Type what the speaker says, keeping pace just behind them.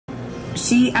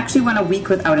She actually went a week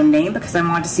without a name because I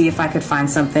wanted to see if I could find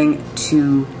something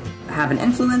to have an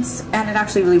influence, and it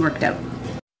actually really worked out.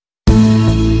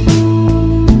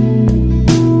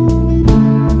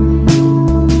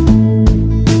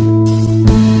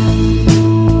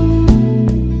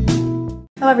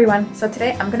 Hello everyone, so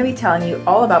today I'm going to be telling you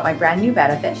all about my brand new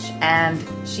Betta fish, and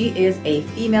she is a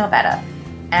female Betta,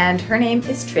 and her name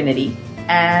is Trinity,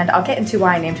 and I'll get into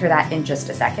why I named her that in just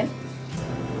a second.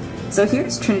 So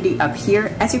here's Trinity up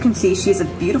here. As you can see, she's a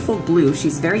beautiful blue.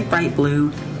 She's very bright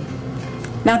blue.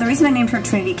 Now the reason I named her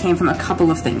Trinity came from a couple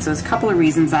of things. There's a couple of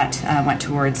reasons that went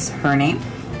towards her name.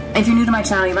 If you're new to my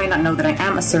channel, you might not know that I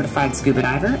am a certified scuba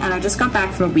diver, and I just got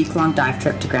back from a week-long dive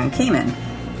trip to Grand Cayman.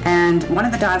 And one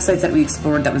of the dive sites that we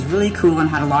explored that was really cool and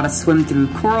had a lot of swim through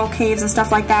coral caves and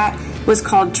stuff like that was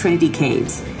called Trinity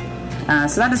Caves.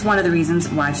 So that is one of the reasons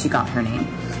why she got her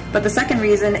name. But the second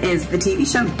reason is the TV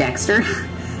show Dexter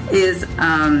is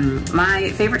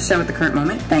my favorite show at the current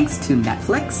moment, thanks to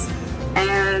Netflix.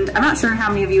 And I'm not sure how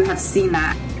many of you have seen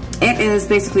that. It is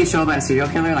basically a show about a serial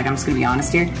killer, like I'm just gonna be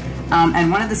honest here. And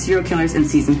one of the serial killers in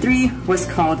season 3 was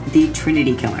called the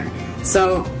Trinity Killer.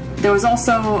 So there was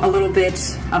also a little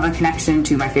bit of a connection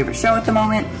to my favorite show at the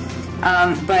moment,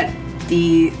 but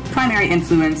the primary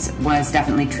influence was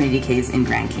definitely Trinity Caves in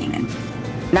Grand Cayman.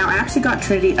 Now I actually got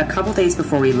Trinity a couple days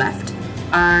before we left.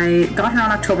 I got her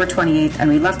on October 28th and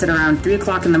we left at around 3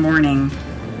 o'clock in the morning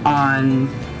on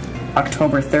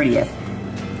October 30th.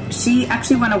 She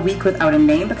actually went a week without a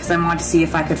name because I wanted to see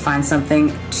if I could find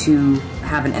something to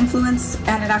have an influence,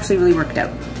 and it actually really worked out.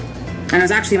 And it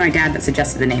was actually my dad that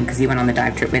suggested the name because he went on the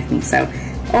dive trip with me. So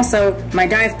also my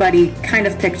dive buddy kind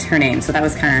of picked her name, so that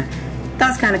was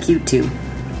kind of cute too.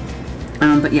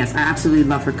 But yes, I absolutely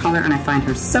love her color and I find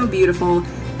her so beautiful,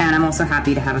 and I'm also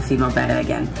happy to have a female Betta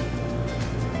again.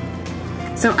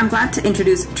 So I'm glad to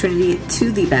introduce Trinity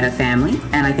to the Betta family,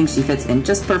 and I think she fits in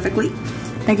just perfectly.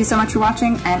 Thank you so much for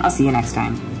watching, and I'll see you next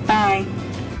time. Bye!